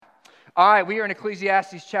All right, we are in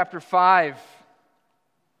Ecclesiastes chapter 5.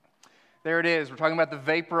 There it is. We're talking about the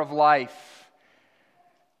vapor of life.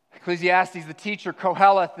 Ecclesiastes, the teacher,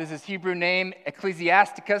 Koheleth is his Hebrew name.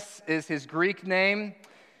 Ecclesiasticus is his Greek name.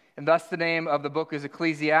 And thus the name of the book is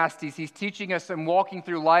Ecclesiastes. He's teaching us and walking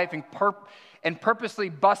through life and purposely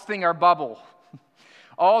busting our bubble.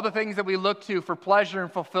 All the things that we look to for pleasure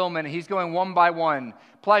and fulfillment, he's going one by one.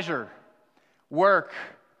 Pleasure, work,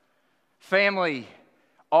 family,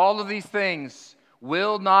 all of these things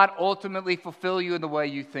will not ultimately fulfill you in the way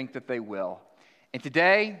you think that they will. And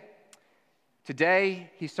today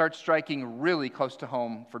he starts striking really close to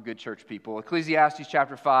home for good church people. Ecclesiastes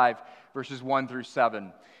chapter 5, verses 1 through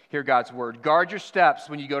 7. Hear God's word. Guard your steps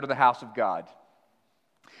when you go to the house of God.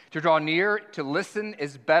 To draw near, to listen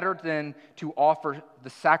is better than to offer the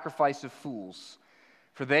sacrifice of fools,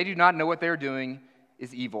 for they do not know what they are doing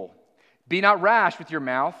is evil. Be not rash with your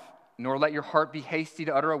mouth, nor let your heart be hasty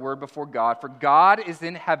to utter a word before God, for God is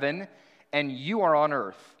in heaven and you are on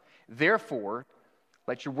earth. Therefore,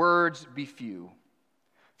 let your words be few.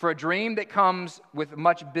 For a dream comes with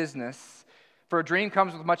much business,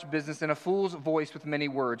 and a fool's voice with many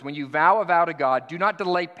words. When you vow a vow to God, do not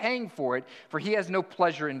delay paying for it, for he has no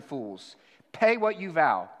pleasure in fools. Pay what you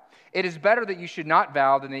vow. It is better that you should not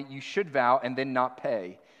vow than that you should vow and then not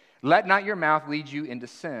pay. Let not your mouth lead you into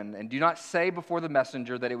sin, and do not say before the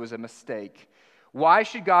messenger that it was a mistake. Why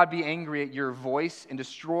should God be angry at your voice and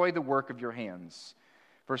destroy the work of your hands?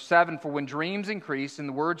 Verse 7, for when dreams increase and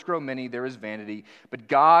the words grow many, there is vanity, but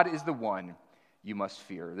God is the one you must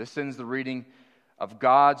fear. This ends the reading of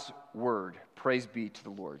God's word. Praise be to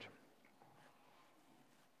the Lord.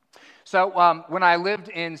 So when I lived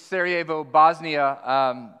in Sarajevo,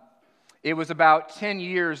 Bosnia, it was about 10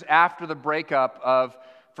 years after the breakup of,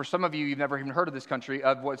 for some of you, you've never even heard of this country,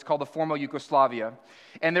 of what's called the former Yugoslavia.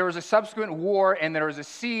 And there was a subsequent war, and there was a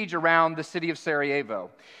siege around the city of Sarajevo.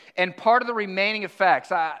 And part of the remaining effects,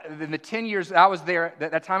 in the 10 years I was there,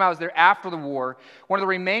 that time I was there after the war, one of the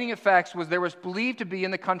remaining effects was there was believed to be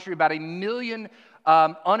in the country about 1 million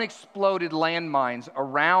unexploded landmines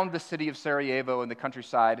around the city of Sarajevo and the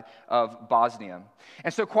countryside of Bosnia.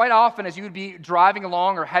 And so quite often, as you would be driving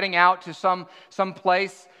along or heading out to some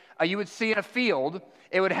place, you would see in a field,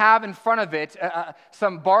 it would have in front of it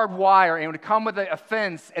some barbed wire, and it would come with a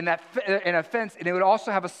fence, and it would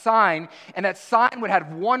also have a sign, and that sign would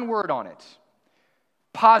have one word on it,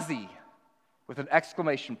 Pazi, with an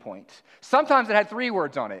exclamation point. Sometimes it had 3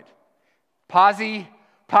 words on it, Pazi,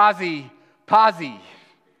 Pazi, Pazi.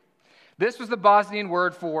 This was the Bosnian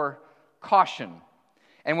word for caution.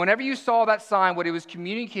 And whenever you saw that sign, what it was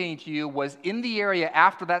communicating to you was in the area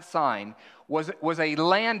after that sign was a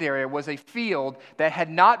land area, was a field that had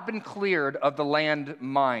not been cleared of the land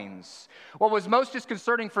mines. What was most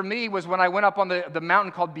disconcerting for me was when I went up on the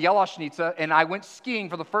mountain called Bieloshnica, and I went skiing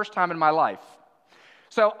for the first time in my life.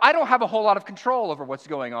 So I don't have a whole lot of control over what's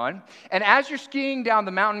going on. And as you're skiing down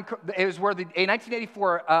the mountain, it was where the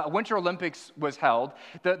 1984 Winter Olympics was held,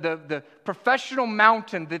 the professional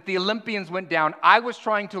mountain that the Olympians went down, I was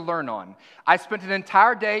trying to learn on. I spent an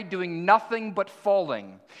entire day doing nothing but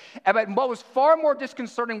falling. But what was far more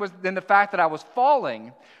disconcerting than the fact that I was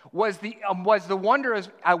falling was the wonder is,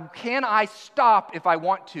 can I stop if I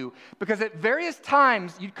want to? Because at various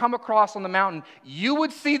times you'd come across on the mountain, you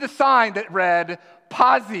would see the sign that read,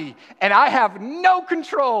 Pazi, and I have no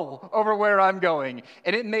control over where I'm going.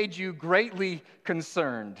 And it made you greatly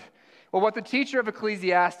concerned. Well, what the teacher of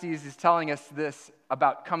Ecclesiastes is telling us this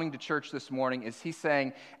about coming to church this morning is he's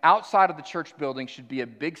saying outside of the church building should be a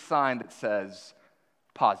big sign that says,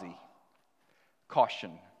 Pazi,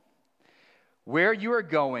 caution. Where you are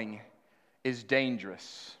going is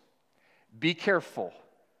dangerous. Be careful.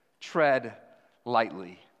 Tread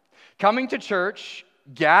lightly. Coming to church,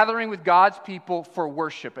 gathering with God's people for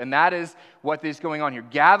worship, and that is what is going on here.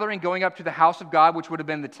 Gathering, going up to the house of God, which would have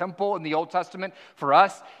been the temple in the Old Testament. For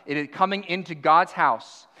us, it is coming into God's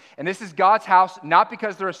house. And this is God's house, not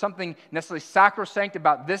because there is something necessarily sacrosanct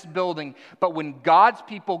about this building, but when God's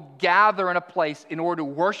people gather in a place in order to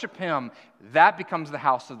worship Him, that becomes the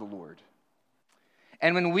house of the Lord.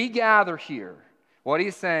 And when we gather here, what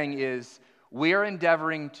He's saying is we are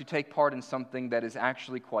endeavoring to take part in something that is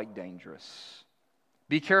actually quite dangerous.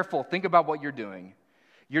 Be careful. Think about what you're doing.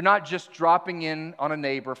 You're not just dropping in on a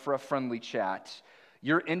neighbor for a friendly chat.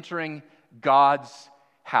 You're entering God's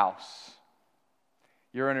house.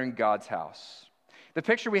 You're entering God's house. The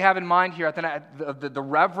picture we have in mind here, I think the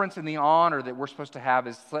reverence and the honor that we're supposed to have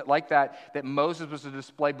is like that Moses was to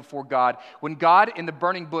display before God. When God in the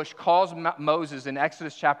burning bush calls Moses in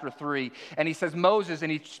Exodus chapter 3, and he says, Moses,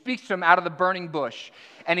 and he speaks to him out of the burning bush.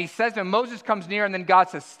 And he says to him, Moses comes near, and then God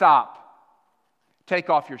says, stop. Take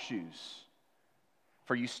off your shoes,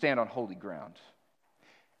 for you stand on holy ground.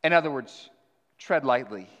 In other words, tread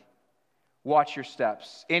lightly. Watch your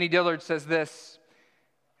steps. Annie Dillard says this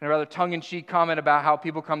in a rather tongue-in-cheek comment about how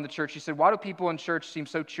people come to church. She said, why do people in church seem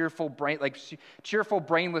so cheerful,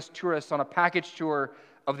 brainless tourists on a package tour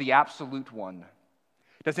of the absolute one?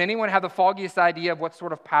 Does anyone have the foggiest idea of what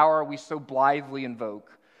sort of power we so blithely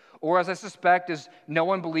invoke? Or, as I suspect, does no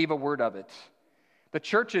one believe a word of it? The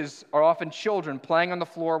churches are often children playing on the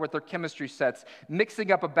floor with their chemistry sets,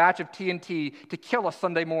 mixing up a batch of TNT to kill a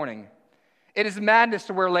Sunday morning. It is madness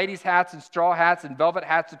to wear ladies' hats and straw hats and velvet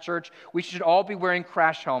hats to church. We should all be wearing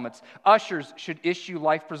crash helmets. Ushers should issue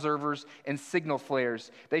life preservers and signal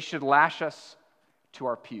flares. They should lash us to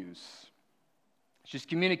our pews. She's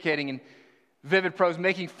communicating in vivid prose,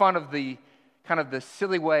 making fun of the kind of the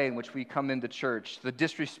silly way in which we come into church, the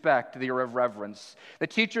disrespect, the irreverence. The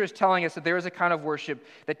teacher is telling us that there is a kind of worship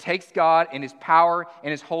that takes God and His power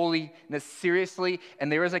and His holiness seriously,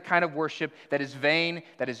 and there is a kind of worship that is vain,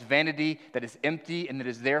 that is vanity, that is empty, and that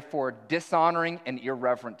is therefore dishonoring and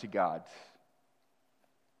irreverent to God.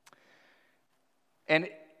 And,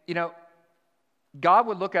 God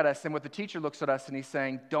would look at us, and what the teacher looks at us, and he's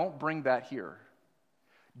saying, don't bring that here.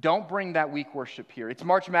 Don't bring that weak worship here. It's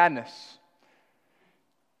March Madness.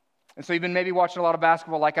 And so you've been maybe watching a lot of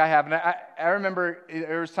basketball like I have. And I remember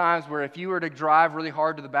there was times where if you were to drive really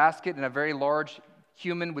hard to the basket and a very large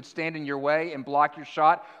human would stand in your way and block your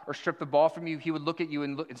shot or strip the ball from you, he would look at you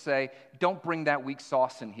and say, don't bring that weak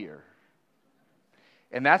sauce in here.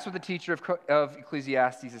 And that's what the teacher of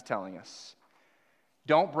Ecclesiastes is telling us.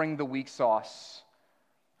 Don't bring the weak sauce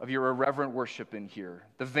of your irreverent worship in here.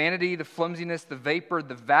 The vanity, the flimsiness, the vapor,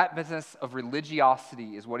 the vapidness of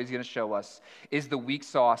religiosity is what he's going to show us, is the weak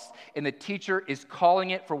sauce. And the teacher is calling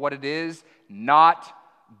it for what it is, not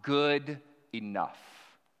good enough.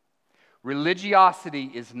 Religiosity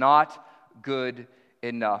is not good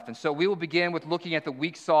enough. And so we will begin with looking at the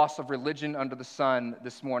weak sauce of religion under the sun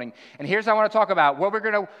this morning. And here's what I want to talk about. The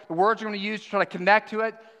words we're going to use to try to connect to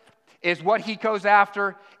it is what he goes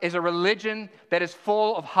after is a religion that is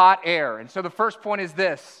full of hot air. And so the first point is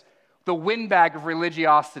this, the windbag of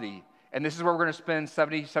religiosity. And this is where we're going to spend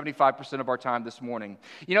 75% of our time this morning.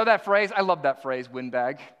 You know that phrase? I love that phrase,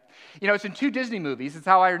 windbag. It's in 2 Disney movies. It's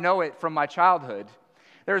how I know it from my childhood.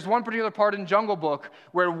 There's one particular part in Jungle Book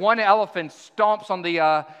where one elephant stomps on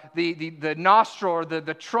the nostril or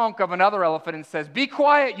the trunk of another elephant and says, "Be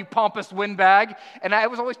quiet, you pompous windbag." And I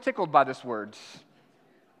was always tickled by this word.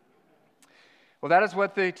 Well, that is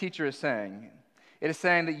what the teacher is saying. It is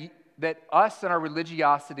saying that us and our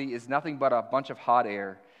religiosity is nothing but a bunch of hot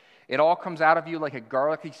air. It all comes out of you like a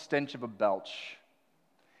garlicky stench of a belch,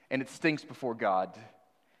 and it stinks before God.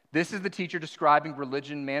 This is the teacher describing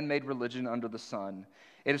religion, man-made religion under the sun.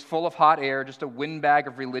 It is full of hot air, just a windbag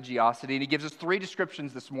of religiosity. And he gives us 3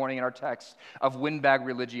 descriptions this morning in our text of windbag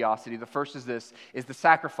religiosity. The first is this, is the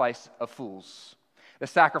sacrifice of fools. The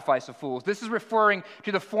sacrifice of fools. This is referring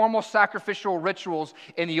to the formal sacrificial rituals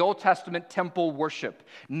in the Old Testament temple worship.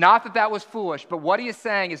 Not that was foolish, but what he is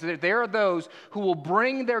saying is that there are those who will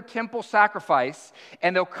bring their temple sacrifice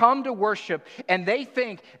and they'll come to worship and they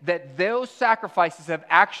think that those sacrifices have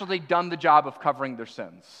actually done the job of covering their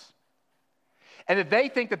sins. And that they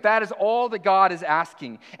think that that is all that God is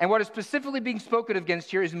asking. And what is specifically being spoken against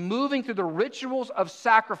here is moving through the rituals of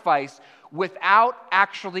sacrifice without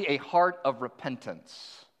actually a heart of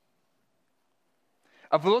repentance.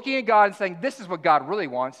 Of looking at God and saying, this is what God really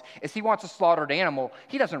wants, is He wants a slaughtered animal.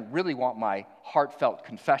 He doesn't really want my heartfelt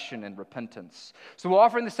confession and repentance. So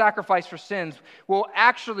offering the sacrifice for sins will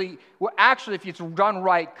actually, if it's done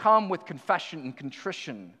right, come with confession and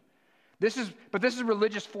contrition. This is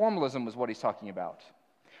religious formalism is what he's talking about.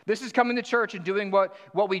 This is coming to church and doing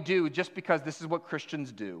what we do just because this is what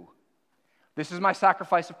Christians do. This is my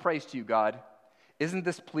sacrifice of praise to you, God. Isn't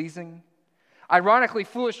this pleasing? Ironically,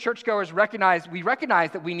 foolish churchgoers recognize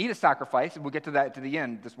that we need a sacrifice, and we'll get to that to the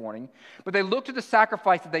end this morning, but they look to the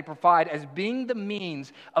sacrifice that they provide as being the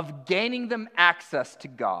means of gaining them access to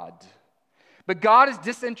God. But God is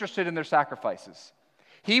disinterested in their sacrifices.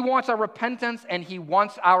 He wants our repentance and He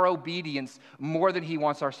wants our obedience more than He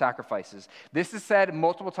wants our sacrifices. This is said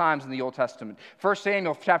multiple times in the Old Testament. 1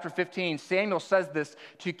 Samuel chapter 15, Samuel says this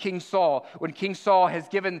to King Saul when King Saul has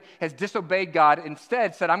disobeyed God,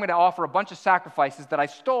 instead said, I'm going to offer a bunch of sacrifices that I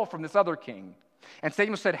stole from this other king. And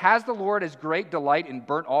Samuel said, has the Lord as great delight in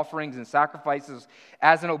burnt offerings and sacrifices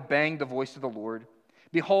as in obeying the voice of the Lord?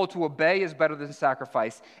 Behold, to obey is better than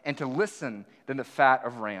sacrifice, and to listen than the fat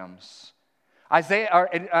of rams.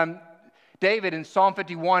 David in Psalm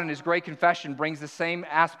 51 in his great confession brings the same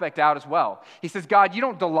aspect out as well. He says, God, you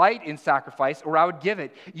don't delight in sacrifice, or I would give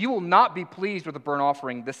it. You will not be pleased with a burnt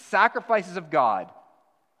offering. The sacrifices of God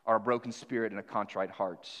are a broken spirit and a contrite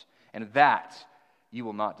heart, and that you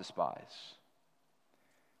will not despise.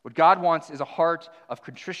 What God wants is a heart of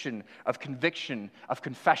contrition, of conviction, of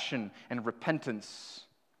confession, and repentance,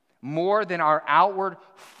 more than our outward,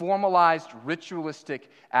 formalized, ritualistic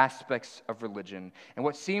aspects of religion. And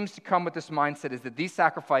what seems to come with this mindset is that these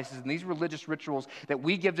sacrifices and these religious rituals that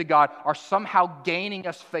we give to God are somehow gaining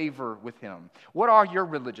us favor with Him. What are your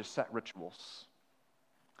religious rituals?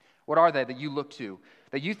 What are they that you look to,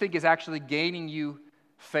 that you think is actually gaining you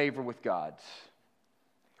favor with God?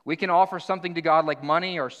 We can offer something to God like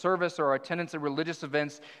money or service or attendance at religious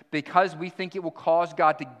events because we think it will cause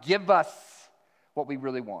God to give us what we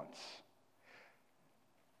really want.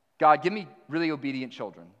 God, give me really obedient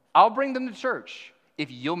children. I'll bring them to church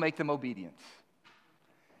if you'll make them obedient.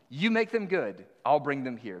 You make them good, I'll bring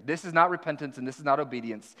them here. This is not repentance and this is not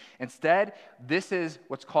obedience. Instead, this is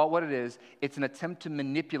what's called what it is. It's an attempt to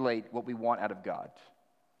manipulate what we want out of God.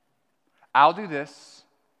 I'll do this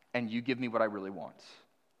and you give me what I really want.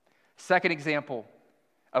 Second example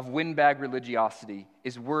of windbag religiosity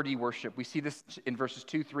is wordy worship. We see this in verses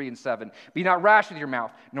 2, 3, and 7. Be not rash with your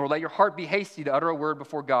mouth, nor let your heart be hasty to utter a word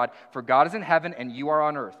before God. For God is in heaven, and you are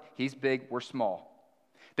on earth. He's big, we're small.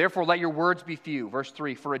 Therefore, let your words be few. Verse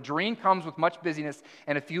 3, for a dream comes with much busyness,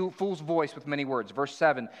 and a fool's voice with many words. Verse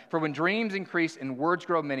 7, for when dreams increase and words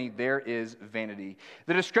grow many, there is vanity.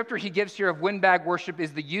 The descriptor he gives here of windbag worship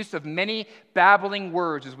is the use of many babbling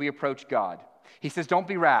words as we approach God. He says, don't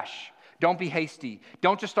be rash. Don't be hasty.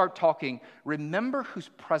 Don't just start talking. Remember whose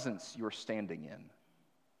presence you're standing in.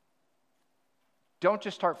 Don't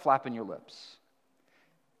just start flapping your lips.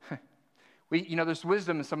 There's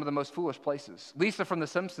wisdom in some of the most foolish places. Lisa from The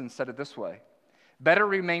Simpsons said it this way: better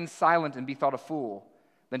remain silent and be thought a fool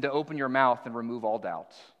than to open your mouth and remove all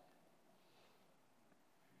doubt.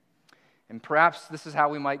 And perhaps this is how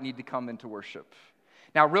we might need to come into worship.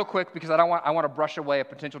 Now, real quick, because I want to brush away a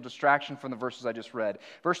potential distraction from the verses I just read.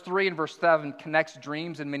 Verse 3 and verse 7 connects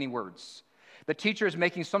dreams and many words. The teacher is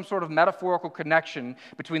making some sort of metaphorical connection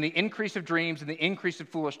between the increase of dreams and the increase of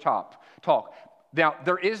foolish talk. Now,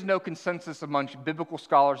 there is no consensus among biblical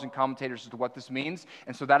scholars and commentators as to what this means,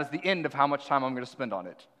 and so that is the end of how much time I'm going to spend on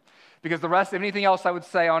it. Because the rest, anything else I would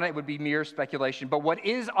say on it would be mere speculation. But what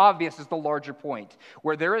is obvious is the larger point.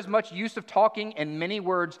 Where there is much use of talking and many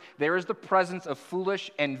words, there is the presence of foolish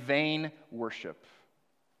and vain worship.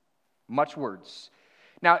 Much words.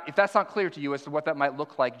 Now, if that's not clear to you as to what that might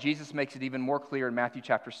look like, Jesus makes it even more clear in Matthew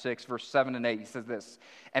chapter 6, verse 7 and 8. He says this,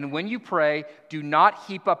 and when you pray, do not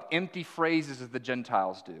heap up empty phrases as the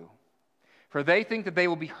Gentiles do, for they think that they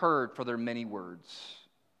will be heard for their many words.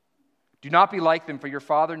 Do not be like them, for your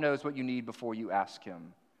Father knows what you need before you ask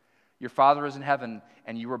Him. Your Father is in heaven,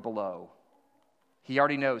 and you are below. He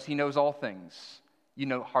already knows. He knows all things. You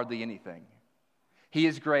know hardly anything. He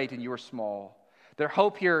is great, and you are small. Their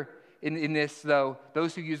hope here in this, though,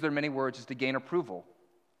 those who use their many words, is to gain approval.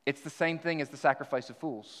 It's the same thing as the sacrifice of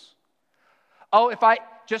fools. Oh, if I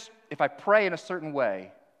pray in a certain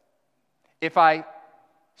way, if I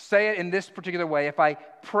say it in this particular way, if I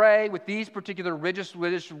pray with these particular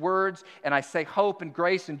religious words and I say hope and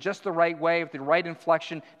grace in just the right way, with the right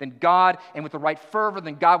inflection, then God, and with the right fervor,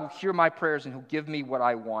 then God will hear my prayers and He'll give me what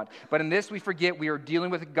I want. But in this we forget we are dealing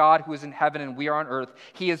with a God who is in heaven and we are on earth.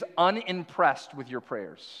 He is unimpressed with your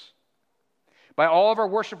prayers. By all of our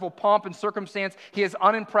worshipful pomp and circumstance, He is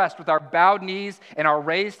unimpressed with our bowed knees and our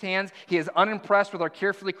raised hands. He is unimpressed with our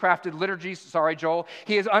carefully crafted liturgies. Sorry, Joel.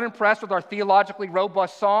 He is unimpressed with our theologically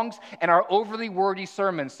robust songs and our overly wordy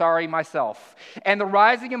sermons. Sorry, myself. And the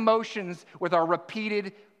rising emotions with our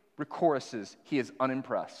repeated choruses. He is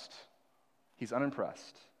unimpressed. He's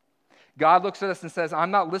unimpressed. God looks at us and says,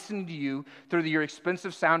 I'm not listening to you through your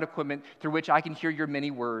expensive sound equipment through which I can hear your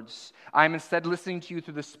many words. I am instead listening to you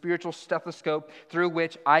through the spiritual stethoscope through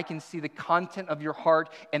which I can see the content of your heart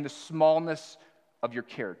and the smallness of your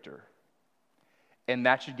character. And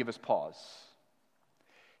that should give us pause.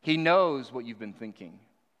 He knows what you've been thinking.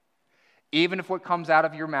 Even if what comes out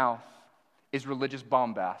of your mouth is religious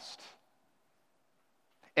bombast.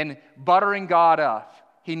 And buttering God up,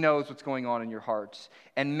 He knows what's going on in your hearts.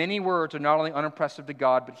 And many words are not only unimpressive to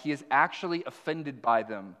God, but He is actually offended by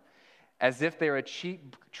them as if they're a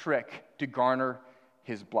cheap trick to garner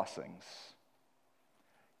His blessings.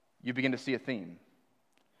 You begin to see a theme.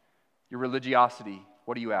 Your religiosity,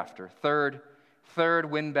 what are you after?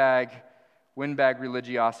 Third windbag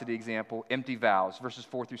religiosity example, empty vows, verses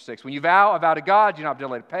 4 through 6. When you vow a vow to God, do not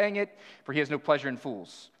delay paying it, for He has no pleasure in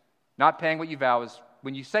fools. Not paying what you vow is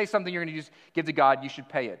when you say something you're going to give to God, you should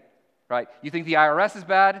pay it, right? You think the IRS is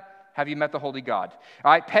bad? Have you met the holy God?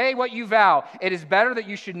 All right, pay what you vow. It is better that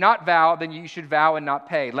you should not vow than you should vow and not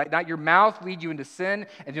pay. Let not your mouth lead you into sin,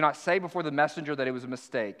 and do not say before the messenger that it was a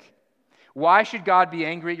mistake. Why should God be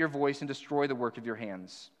angry at your voice and destroy the work of your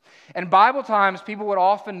hands? In Bible times, people would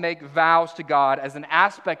often make vows to God as an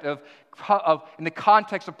aspect of in the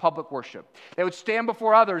context of public worship. They would stand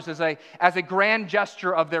before others as a grand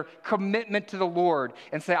gesture of their commitment to the Lord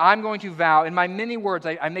and say, I'm going to vow. In my many words,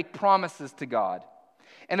 I make promises to God.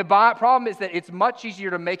 And the problem is that it's much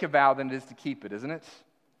easier to make a vow than it is to keep it, isn't it?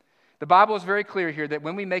 The Bible is very clear here that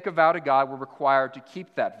when we make a vow to God, we're required to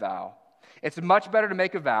keep that vow. It's much better to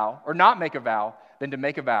make a vow or not make a vow than to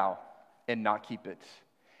make a vow and not keep it.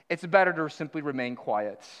 It's better to simply remain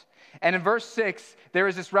quiet. And in verse 6, there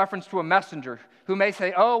is this reference to a messenger who may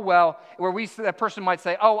say, oh, well, where a person might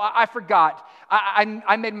say, oh, I forgot.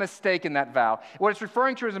 I made a mistake in that vow. What it's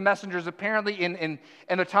referring to as a messenger is apparently in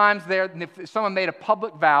the times there, if someone made a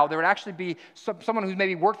public vow, there would actually be someone who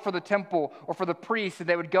maybe worked for the temple or for the priest, and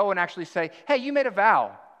they would go and actually say, hey, you made a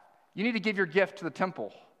vow. You need to give your gift to the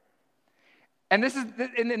temple. And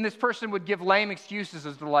this person would give lame excuses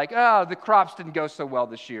as to like, oh, the crops didn't go so well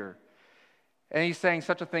this year. And he's saying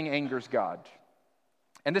such a thing angers God.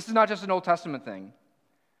 And this is not just an Old Testament thing.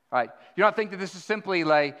 All right? You don't think that this is simply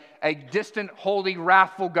like a distant, holy,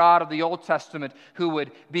 wrathful God of the Old Testament who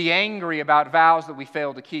would be angry about vows that we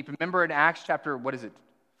fail to keep. Remember in Acts chapter,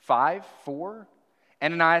 4?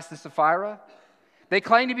 Ananias and Sapphira? They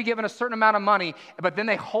claim to be given a certain amount of money, but then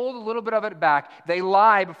they hold a little bit of it back. They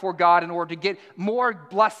lie before God in order to get more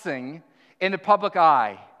blessing in the public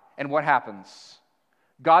eye. And what happens?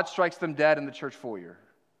 God strikes them dead in the church foyer.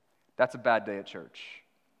 That's a bad day at church.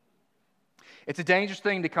 It's a dangerous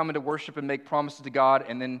thing to come into worship and make promises to God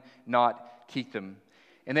and then not keep them.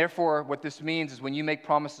 And therefore, what this means is when you make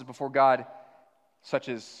promises before God, such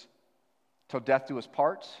as till death do us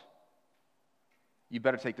part, you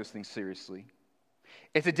better take those things seriously.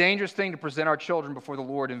 It's a dangerous thing to present our children before the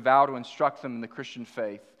Lord and vow to instruct them in the Christian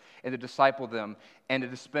faith and to disciple them and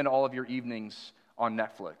to spend all of your evenings on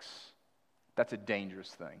Netflix. That's a dangerous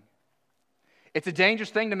thing. It's a dangerous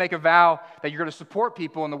thing to make a vow that you're going to support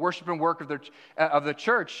people in the worship and work of the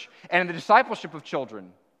church and in the discipleship of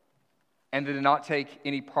children and to not take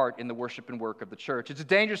any part in the worship and work of the church. It's a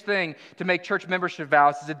dangerous thing to make church membership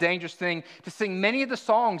vows. It's a dangerous thing to sing many of the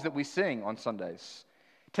songs that we sing on Sundays.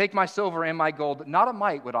 Take my silver and my gold, not a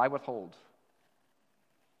mite would I withhold.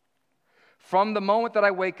 From the moment that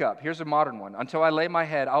I wake up, here's a modern one, until I lay my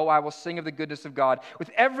head, oh, I will sing of the goodness of God. With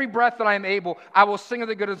every breath that I am able, I will sing of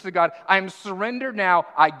the goodness of God. I am surrendered now,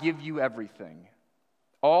 I give you everything.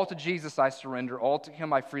 All to Jesus I surrender, all to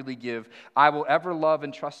him I freely give. I will ever love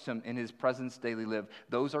and trust him, in his presence daily live.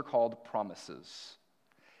 Those are called promises.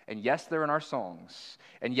 And yes, they're in our songs.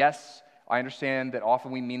 And yes, I understand that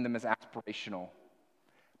often we mean them as aspirational.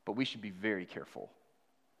 But we should be very careful.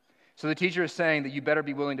 So the teacher is saying that you better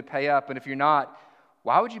be willing to pay up, and if you're not,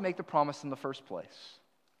 why would you make the promise in the first place?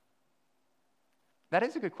 That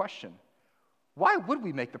is a good question. Why would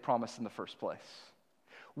we make the promise in the first place?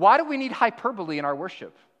 Why do we need hyperbole in our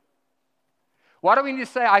worship? Why do we need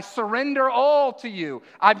to say, I surrender all to you?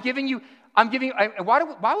 Why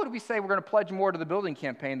would we say we're going to pledge more to the building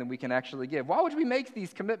campaign than we can actually give? Why would we make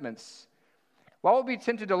these commitments? Why would we be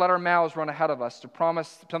tempted to let our mouths run ahead of us, to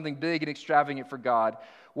promise something big and extravagant for God?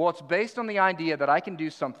 Well, it's based on the idea that I can do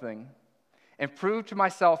something and prove to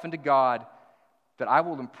myself and to God that I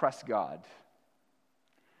will impress God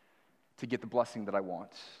to get the blessing that I want.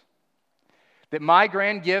 That my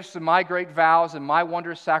grand gifts and my great vows and my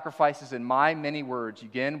wondrous sacrifices and my many words,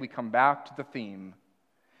 again, we come back to the theme.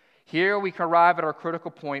 Here we can arrive at our critical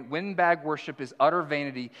point. Windbag worship is utter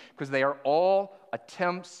vanity because they are all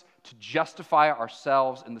attempts to justify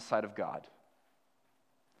ourselves in the sight of God.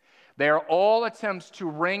 They are all attempts to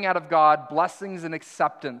wring out of God blessings and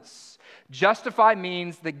acceptance. Justify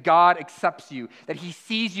means that God accepts you, that he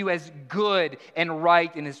sees you as good and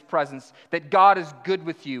right in his presence, that God is good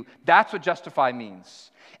with you. That's what justify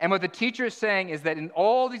means. And what the teacher is saying is that in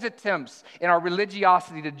all these attempts in our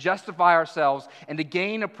religiosity to justify ourselves and to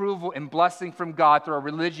gain approval and blessing from God through our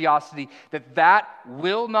religiosity, that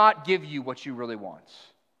will not give you what you really want.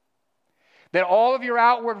 That all of your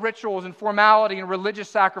outward rituals and formality and religious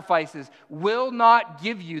sacrifices will not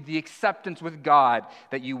give you the acceptance with God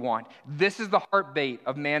that you want. This is the heartbeat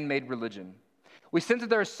of man-made religion. We sense that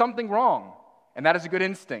there is something wrong, and that is a good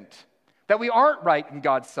instinct. That we aren't right in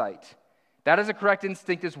God's sight. That is a correct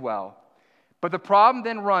instinct as well. But the problem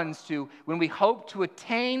then runs to when we hope to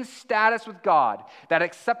attain status with God, that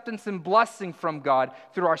acceptance and blessing from God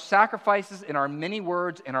through our sacrifices and our many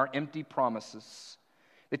words and our empty promises.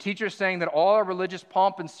 The teacher is saying that all our religious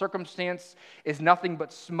pomp and circumstance is nothing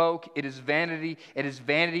but smoke. It is vanity. It is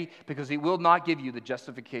vanity because it will not give you the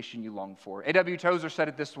justification you long for. A.W. Tozer said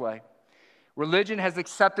it this way: religion has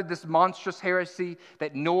accepted this monstrous heresy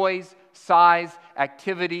that noise, size,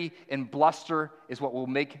 activity, and bluster is what will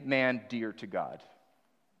make man dear to God.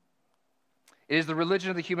 It is the religion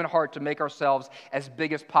of the human heart to make ourselves as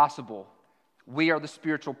big as possible. We are the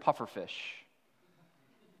spiritual pufferfish.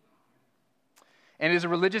 And it is a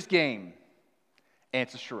religious game, and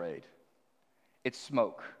it's a charade. It's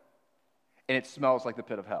smoke, and it smells like the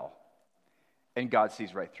pit of hell. And God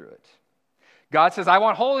sees right through it. God says, I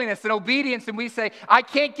want holiness and obedience, and we say, I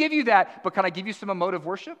can't give you that, but can I give you some emotive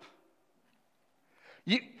worship?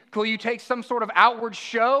 Will you take some sort of outward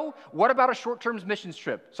show? What about a short-term missions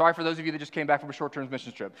trip? Sorry for those of you that just came back from a short-term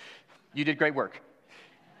missions trip. You did great work.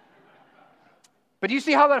 But do you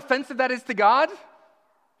see how offensive that is to God?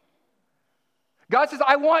 God says,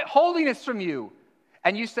 I want holiness from you.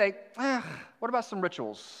 And you say, what about some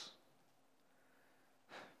rituals?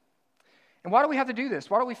 And why do we have to do this?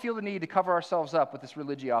 Why do we feel the need to cover ourselves up with this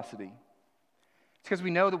religiosity? It's because we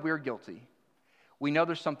know that we're guilty. We know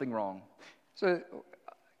there's something wrong. So,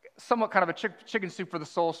 somewhat kind of a chicken soup for the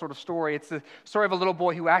soul sort of story. It's the story of a little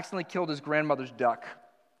boy who accidentally killed his grandmother's duck.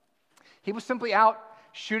 He was simply out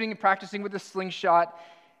shooting and practicing with a slingshot,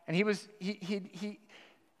 and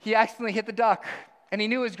he accidentally hit the duck. And he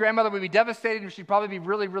knew his grandmother would be devastated, and she'd probably be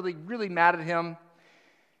really, really, really mad at him.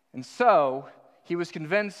 And so he was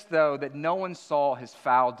convinced, though, that no one saw his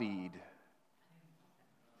foul deed.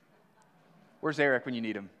 Where's Eric when you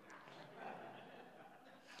need him?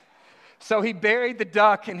 So he buried the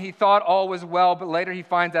duck, and he thought all was well, but later he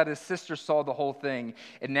finds out his sister saw the whole thing,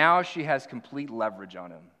 and now she has complete leverage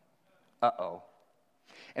on him. Uh-oh.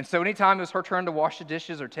 And so anytime it was her turn to wash the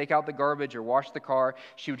dishes or take out the garbage or wash the car,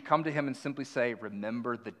 she would come to him and simply say,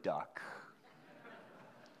 remember the duck.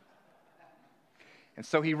 And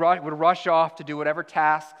so he would rush off to do whatever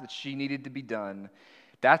task that she needed to be done.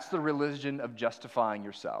 That's the religion of justifying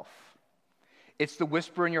yourself. It's the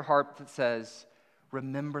whisper in your heart that says,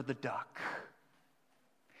 remember the duck.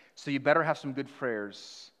 So you better have some good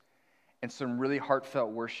prayers and some really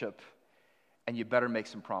heartfelt worship, and you better make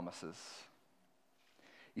some promises.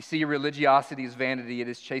 You see, your religiosity is vanity. It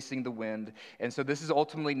is chasing the wind. And so this is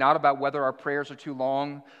ultimately not about whether our prayers are too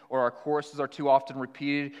long or our choruses are too often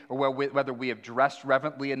repeated or whether we have dressed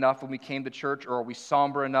reverently enough when we came to church or are we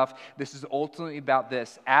somber enough. This is ultimately about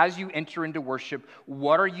this. As you enter into worship,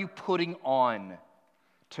 what are you putting on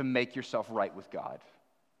to make yourself right with God?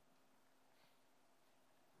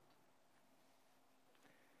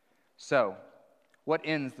 So, what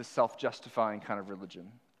ends the self-justifying kind of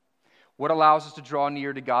religion? What allows us to draw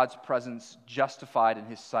near to God's presence justified in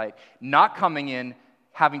His sight, not coming in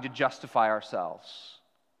having to justify ourselves?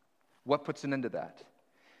 What puts an end to that?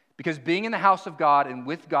 Because being in the house of God and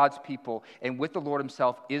with God's people and with the Lord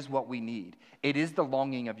Himself is what we need. It is the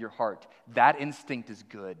longing of your heart. That instinct is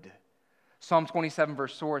good. Psalm 27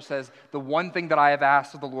 verse 4 says, the one thing that I have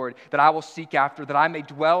asked of the Lord, that I will seek after, that I may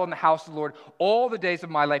dwell in the house of the Lord all the days of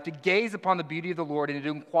my life, to gaze upon the beauty of the Lord and to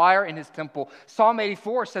inquire in His temple. Psalm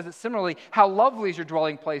 84 says it similarly, how lovely is your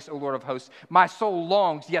dwelling place, O Lord of hosts. My soul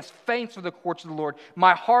longs, yes, faints for the courts of the Lord.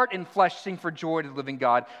 My heart and flesh sing for joy to the living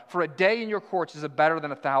God. For a day in your courts is better than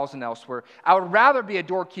 1,000 elsewhere. I would rather be a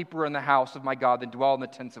doorkeeper in the house of my God than dwell in the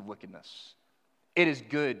tents of wickedness. It is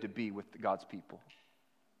good to be with God's people.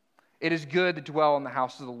 It is good to dwell in the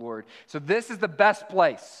house of the Lord. So this is the best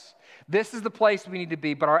place. This is the place we need to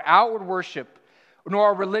be. But our outward worship, nor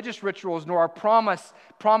our religious rituals, nor our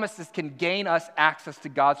promises can gain us access to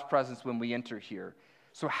God's presence when we enter here.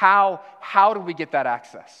 So how do we get that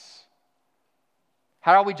access?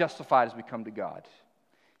 How are we justified as we come to God?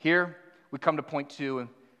 Here, we come to point 2, and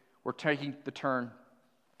we're taking the turn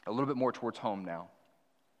a little bit more towards home now.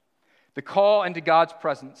 The call into God's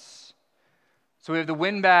presence. So we have the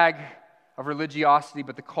windbag of religiosity,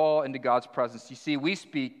 but the call into God's presence. You see, we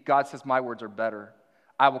speak, God says, my words are better.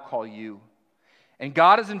 I will call you. And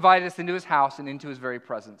God has invited us into His house and into His very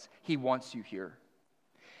presence. He wants you here.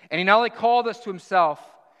 And He not only called us to Himself,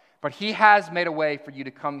 but He has made a way for you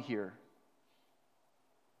to come here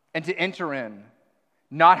and to enter in,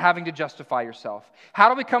 not having to justify yourself. How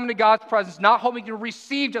do we come into God's presence? Not hoping to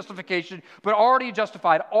receive justification, but already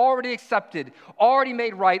justified, already accepted, already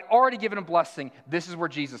made right, already given a blessing. This is where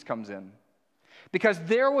Jesus comes in. Because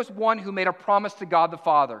there was one who made a promise to God the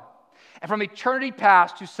Father, and from eternity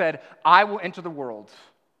past who said, I will enter the world,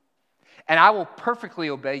 and I will perfectly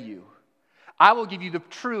obey you. I will give you the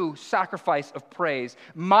true sacrifice of praise,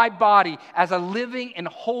 my body as a living and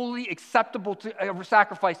holy, acceptable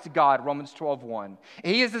sacrifice to God, Romans 12:1.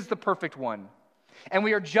 He is the perfect one. And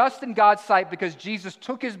we are just in God's sight because Jesus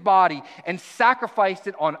took his body and sacrificed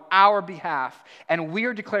it on our behalf. And we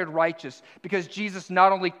are declared righteous because Jesus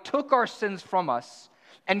not only took our sins from us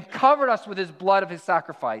and covered us with his blood of his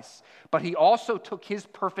sacrifice, but he also took his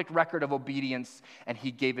perfect record of obedience and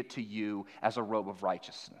he gave it to you as a robe of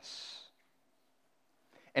righteousness.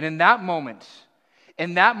 And in that moment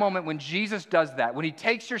when Jesus does that, when he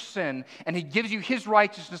takes your sin and he gives you his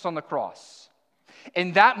righteousness on the cross,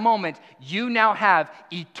 in that moment, you now have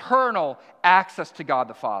eternal access to God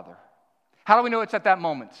the Father. How do we know it's at that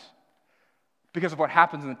moment? Because of what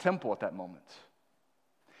happens in the temple at that moment.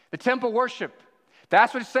 The temple worship,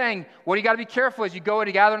 that's what it's saying. What you got to be careful as you go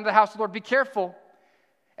and gather into the house of the Lord. Be careful.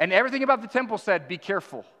 And everything about the temple said, be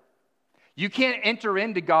careful. You can't enter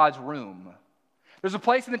into God's room. There's a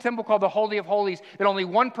place in the temple called the Holy of Holies that only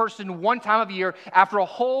one person, one time of year, after a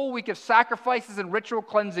whole week of sacrifices and ritual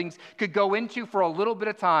cleansings, could go into for a little bit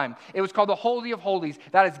of time. It was called the Holy of Holies.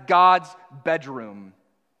 That is God's bedroom.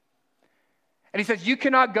 And he says, you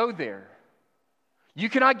cannot go there.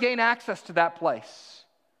 You cannot gain access to that place.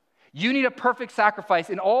 You need a perfect sacrifice.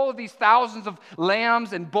 And all of these thousands of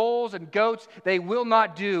lambs and bulls and goats, they will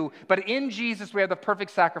not do. But in Jesus, we have the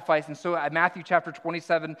perfect sacrifice. And so at Matthew chapter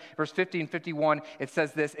 27, verse 50 and 51, it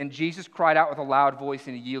says this, and Jesus cried out with a loud voice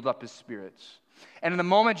and he yielded up his spirit. And in the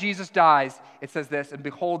moment Jesus dies, it says this, and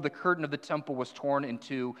behold, the curtain of the temple was torn in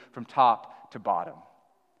two from top to bottom.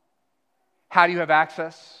 How do you have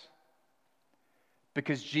access?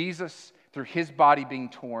 Because Jesus, through his body being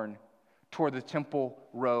torn, tore the temple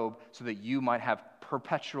robe so that you might have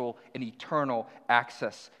perpetual and eternal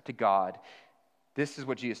access to God. This is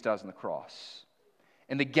what Jesus does on the cross.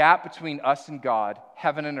 And the gap between us and God,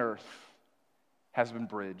 heaven and earth, has been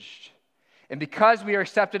bridged. And because we are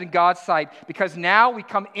accepted in God's sight, because now we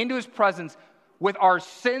come into his presence with our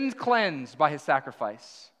sins cleansed by his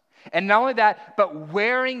sacrifice. And not only that, but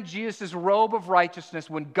wearing Jesus' robe of righteousness,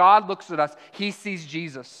 when God looks at us, he sees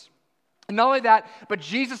Jesus. And not only that, but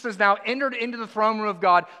Jesus has now entered into the throne room of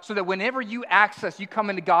God so that whenever you come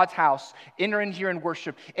into God's house, enter in here and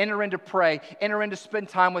worship, enter in to pray, enter in to spend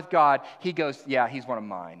time with God, he goes, yeah, he's one of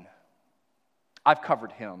mine. I've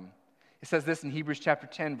covered him. It says this in Hebrews chapter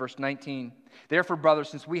 10, verse 19. Therefore, brothers,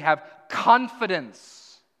 since we have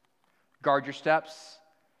confidence, guard your steps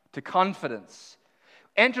to confidence.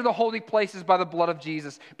 Enter the holy places by the blood of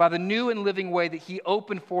Jesus, by the new and living way that he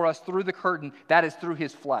opened for us through the curtain, that is through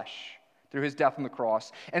his flesh, through his death on the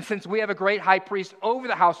cross. And since we have a great high priest over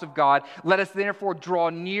the house of God, let us therefore draw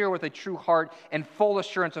near with a true heart and full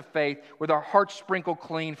assurance of faith, with our hearts sprinkled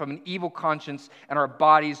clean from an evil conscience and our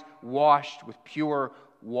bodies washed with pure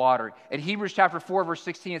water. In Hebrews chapter 4, verse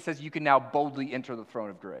 16, it says you can now boldly enter the throne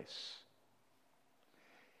of grace.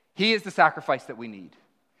 He is the sacrifice that we need.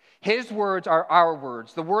 His words are our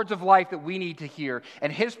words, the words of life that we need to hear,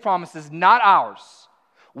 and his promises, not ours.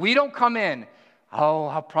 We don't come in, oh,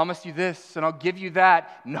 I'll promise you this and I'll give you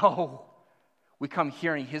that. No, we come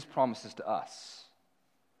hearing his promises to us,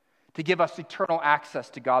 to give us eternal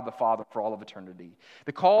access to God the Father for all of eternity.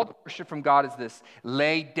 The call to worship from God is this: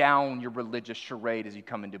 lay down your religious charade as you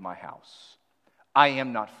come into my house. I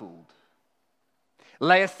am not fooled.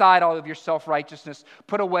 Lay aside all of your self-righteousness.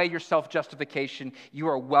 Put away your self-justification. You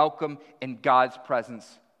are welcome in God's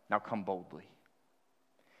presence. Now come boldly.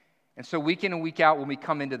 And so week in and week out, when we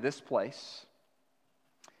come into this place,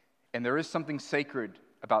 and there is something sacred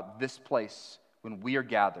about this place when we are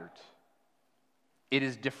gathered, it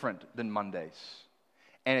is different than Mondays,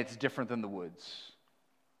 and it's different than the woods.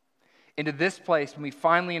 Into this place, when we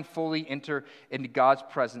finally and fully enter into God's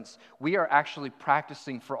presence, we are actually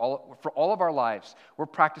practicing for all of our lives, we're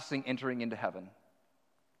practicing entering into heaven.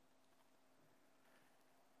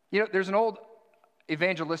 You know, there's an old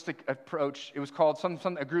evangelistic approach. It was called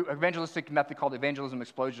a group evangelistic method called Evangelism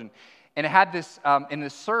Explosion. And it had this, in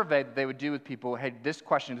this survey that they would do with people, it had this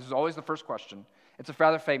question. This is always the first question. It's a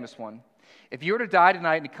rather famous one. If you were to die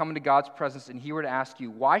tonight and come into God's presence and he were to ask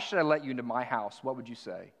you, why should I let you into my house? What would you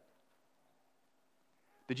say?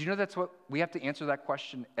 Did you know that's what we have to answer that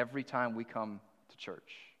question every time we come to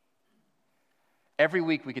church? Every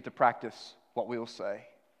week we get to practice what we will say.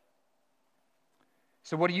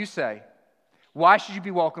 So what do you say? Why should you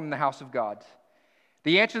be welcome in the house of God?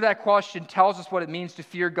 The answer to that question tells us what it means to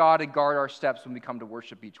fear God and guard our steps when we come to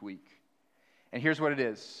worship each week. And here's what it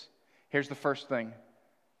is. Here's the first thing.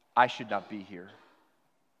 I should not be here.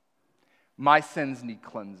 My sins need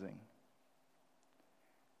cleansing.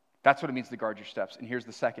 That's what it means to guard your steps. And here's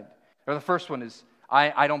the second. Or the first one is,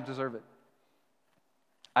 I don't deserve it.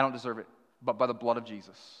 I don't deserve it, but by the blood of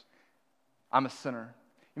Jesus. I'm a sinner.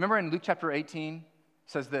 Remember in Luke chapter 18,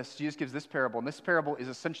 says this, Jesus gives this parable, and this parable is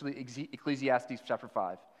essentially Ecclesiastes chapter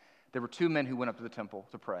 5. There were two men who went up to the temple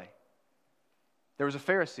to pray. There was a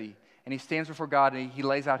Pharisee, and he stands before God, and he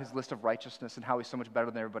lays out his list of righteousness and how he's so much better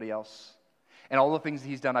than everybody else. And all the things that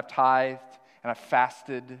he's done, I've tithed, and I've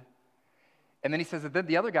fasted. And then he says that then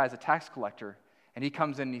the other guy's a tax collector, and he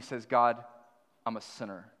comes in and he says, God, I'm a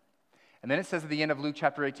sinner. And then it says at the end of Luke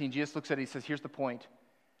chapter 18, Jesus looks at it, he says, here's the point.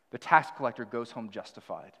 The tax collector goes home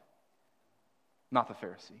justified, not the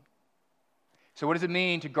Pharisee. So what does it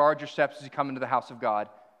mean to guard your steps as you come into the house of God?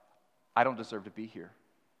 I don't deserve to be here.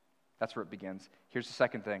 That's where it begins. Here's the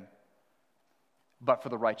second thing. But for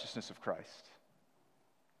the righteousness of Christ.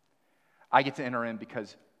 I get to enter in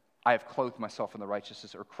because I have clothed myself in the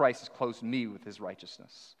righteousness, or Christ has clothed me with his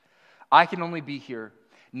righteousness. I can only be here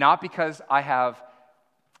not because I have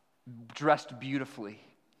dressed beautifully,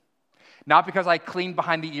 not because I cleaned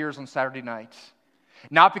behind the ears on Saturday night,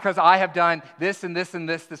 not because I have done this and this and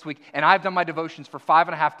this week, and I've done my devotions for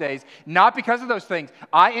 5.5 days, not because of those things.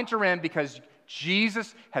 I enter in because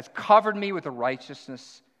Jesus has covered me with the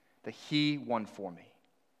righteousness that he won for me.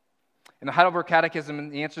 In the Heidelberg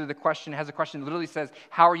Catechism, the answer to the question has a question that literally says,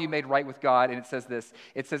 how are you made right with God? And it says this,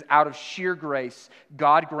 it says, out of sheer grace,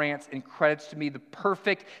 God grants and credits to me the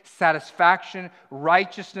perfect satisfaction,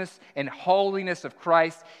 righteousness, and holiness of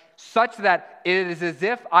Christ, such that it is as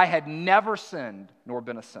if I had never sinned nor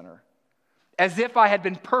been a sinner, as if I had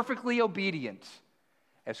been perfectly obedient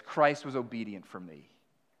as Christ was obedient for me.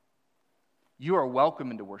 You are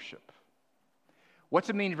welcome into worship.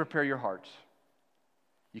 What's it mean to prepare your heart?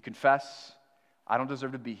 You confess, I don't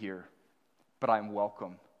deserve to be here, but I am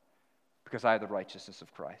welcome because I have the righteousness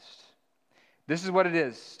of Christ. This is what it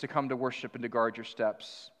is to come to worship and to guard your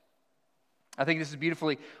steps. I think this is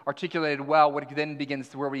beautifully articulated well, what it then begins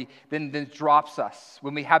to where we then drops us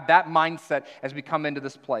when we have that mindset as we come into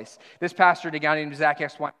this place. This pastor, a guy named Zach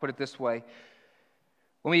X. White, put it this way.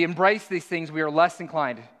 When we embrace these things, we are less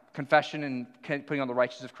inclined, confession and putting on the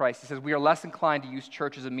righteousness of Christ. He says, we are less inclined to use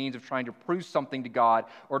church as a means of trying to prove something to God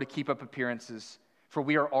or to keep up appearances, for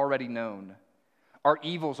we are already known. Our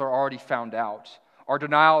evils are already found out. Our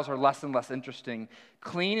denials are less and less interesting.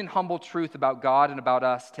 Clean and humble truth about God and about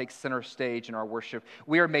us takes center stage in our worship.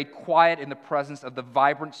 We are made quiet in the presence of the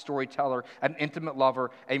vibrant storyteller, an intimate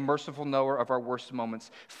lover, a merciful knower of our worst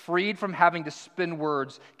moments. Freed from having to spin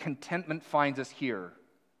words, contentment finds us here.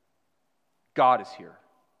 God is here.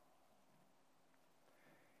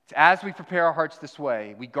 As we prepare our hearts this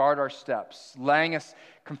way, we guard our steps,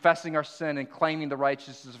 confessing our sin and claiming the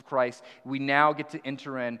righteousness of Christ, we now get to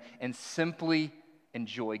enter in and simply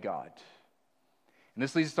enjoy God. And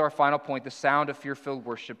this leads us to our final point, the sound of fear-filled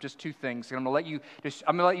worship. Just two things. And I'm going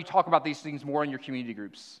to let you talk about these things more in your community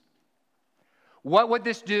groups. What would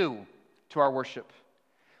this do to our worship?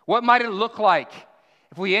 What might it look like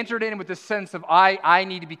if we entered in with the sense of, I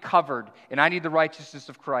need to be covered and I need the righteousness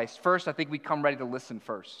of Christ? First, I think we come ready to listen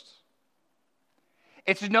first.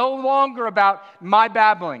 It's no longer about my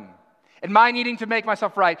babbling and my needing to make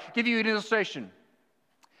myself right. I'll give you an illustration.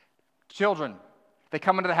 Children, they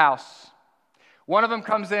come into the house. One of them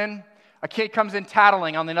comes in, a kid comes in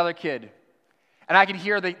tattling on another kid. And I can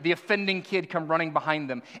hear the offending kid come running behind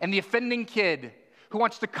them. And the offending kid who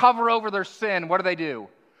wants to cover over their sin, what do?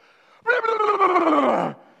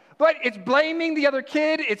 But it's blaming the other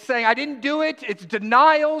kid. It's saying, I didn't do it. It's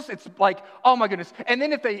denials. It's like, oh my goodness. And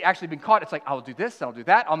then if they actually been caught, it's like, I'll do this, I'll do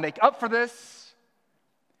that. I'll make up for this.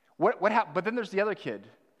 What happened? But then there's the other kid.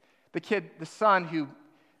 The son who,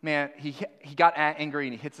 man, he got angry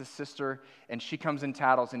and he hits his sister and she comes in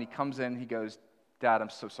tattles and he comes in, he goes, Dad, I'm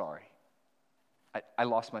so sorry. I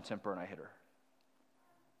lost my temper and I hit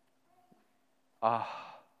her.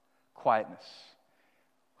 Quietness.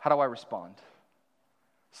 How do I respond?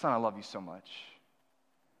 Son, I love you so much.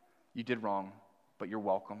 You did wrong, but you're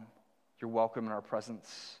welcome. You're welcome in our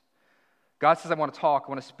presence. God says, I want to talk, I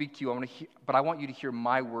want to speak to you, but I want you to hear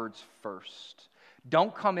my words first.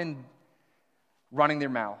 Don't come in running their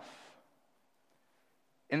mouth.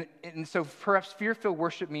 And so perhaps fear-filled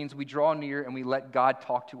worship means we draw near and we let God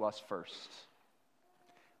talk to us first.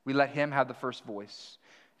 We let him have the first voice.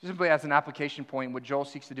 Simply as an application point, what Joel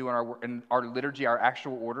seeks to do in our liturgy, our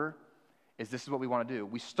actual order, is this is what we want to do.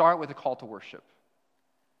 We start with a call to worship.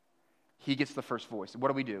 He gets the first voice.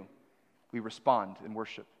 What do? We respond in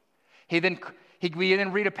worship. We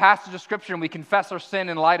then read a passage of Scripture and we confess our sin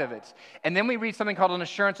in light of it. And then we read something called an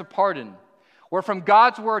assurance of pardon. Where from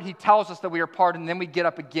God's word, he tells us that we are pardoned, and then we get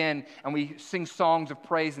up again and we sing songs of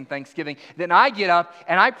praise and thanksgiving. Then I get up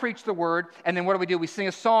and I preach the word, and then what do? We sing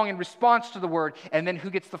a song in response to the word, and then who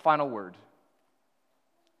gets the final word?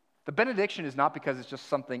 The benediction is not because it's just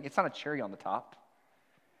something, it's not a cherry on the top.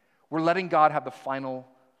 We're letting God have the final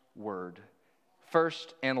word,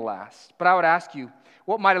 first and last. But I would ask you,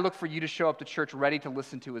 what might it look for you to show up to church ready to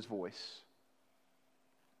listen to his voice?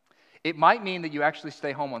 It might mean that you actually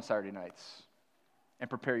stay home on Saturday nights and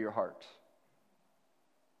prepare your heart.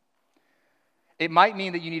 It might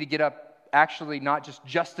mean that you need to get up actually not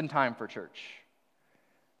just in time for church,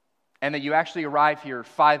 and that you actually arrive here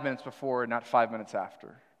 5 minutes before and not 5 minutes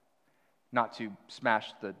after, not to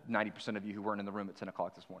smash the 90% of you who weren't in the room at 10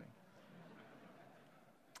 o'clock this morning.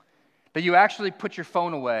 That you actually put your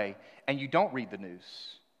phone away and you don't read the news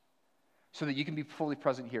so that you can be fully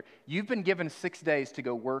present here. You've been given 6 days to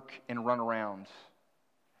go work and run around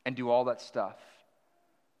and do all that stuff.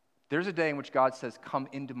 There's a day in which God says, come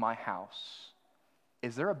into my house.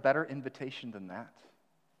 Is there a better invitation than that?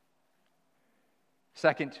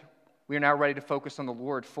 Second, we are now ready to focus on the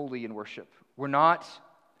Lord fully in worship. We're not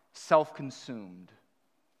self-consumed.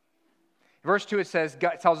 Verse 2, it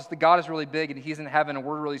tells us that God is really big and he's in heaven and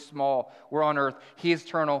we're really small. We're on earth. He is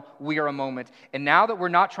eternal. We are a moment. And now that we're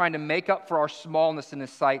not trying to make up for our smallness in his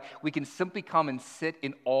sight, we can simply come and sit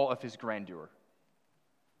in awe of his grandeur.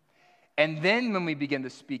 And then when we begin to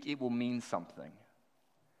speak, it will mean something.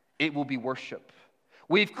 It will be worship.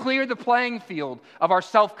 We've cleared the playing field of our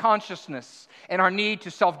self-consciousness and our need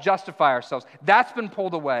to self-justify ourselves. That's been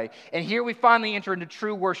pulled away. And here we finally enter into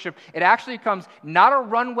true worship. It actually becomes not a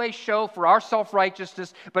runway show for our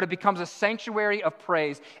self-righteousness, but it becomes a sanctuary of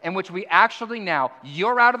praise in which we actually now,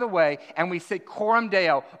 you're out of the way, and we sit coram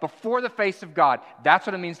Deo before the face of God. That's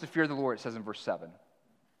what it means to fear the Lord, it says in verse 7.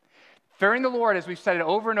 Fearing the Lord, as we've said it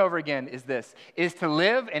over and over again, is to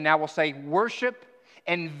live, and now we'll say worship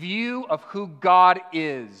in view of who God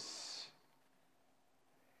is.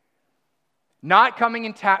 Not coming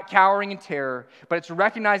and cowering in terror, but it's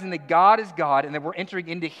recognizing that God is God and that we're entering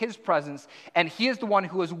into his presence and he is the one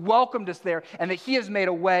who has welcomed us there and that he has made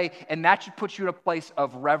a way, and that should put you in a place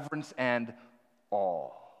of reverence and awe.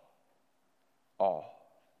 Awe.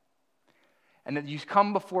 And that you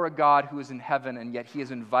come before a God who is in heaven and yet he has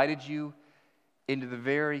invited you into the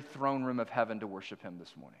very throne room of heaven to worship him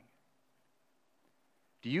this morning.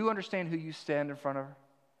 Do you understand who you stand in front of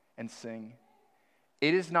and sing?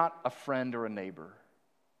 It is not a friend or a neighbor.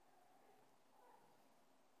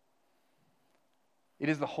 It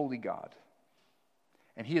is the holy God.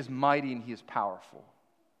 And he is mighty and he is powerful.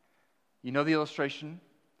 You know the illustration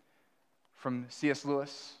from C.S.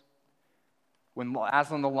 Lewis? When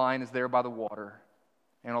Aslan the lion is there by the water,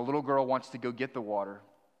 and a little girl wants to go get the water,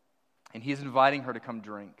 and he's inviting her to come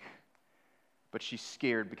drink, but she's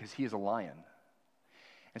scared because he is a lion.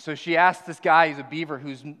 And so she asks this guy, who's a beaver,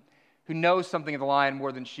 who knows something of the lion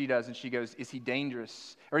more than she does, and she goes, is he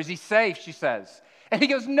dangerous? Or is he safe, she says. And he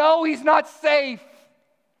goes, no, he's not safe,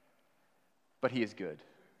 but he is good.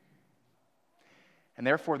 And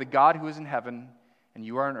therefore, the God who is in heaven and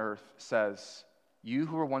you are on earth says, you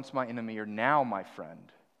who were once my enemy are now my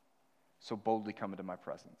friend, so boldly come into my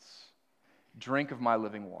presence. Drink of my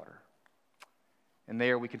living water. And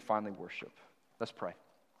there we can finally worship. Let's pray.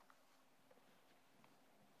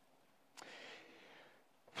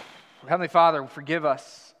 Heavenly Father, forgive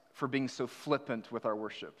us for being so flippant with our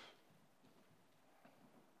worship.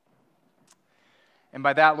 And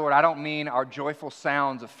by that, Lord, I don't mean our joyful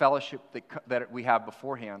sounds of fellowship that we have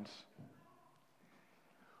beforehand,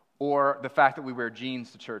 or the fact that we wear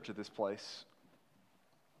jeans to church at this place.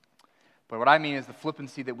 But what I mean is the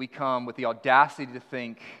flippancy that we come with the audacity to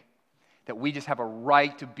think that we just have a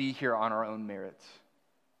right to be here on our own merit.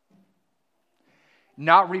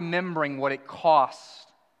 Not remembering what it costs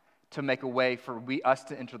to make a way for us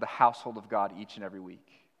to enter the household of God each and every week.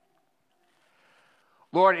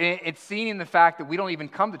 Lord, it's seen in the fact that we don't even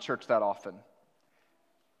come to church that often.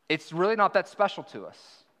 It's really not that special to us.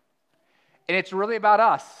 And it's really about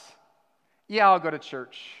us. Yeah, I'll go to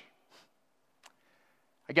church.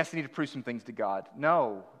 I guess I need to prove some things to God.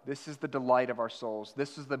 No, this is the delight of our souls.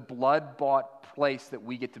 This is the blood-bought place that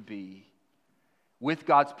we get to be with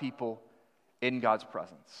God's people in God's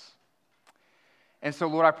presence. And so,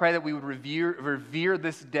 Lord, I pray that we would revere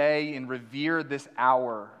this day and revere this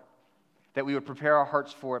hour, that we would prepare our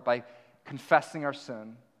hearts for it by confessing our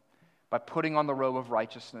sin, by putting on the robe of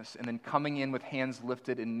righteousness, and then coming in with hands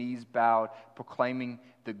lifted and knees bowed, proclaiming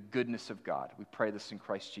the goodness of God. We pray this in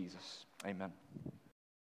Christ Jesus. Amen.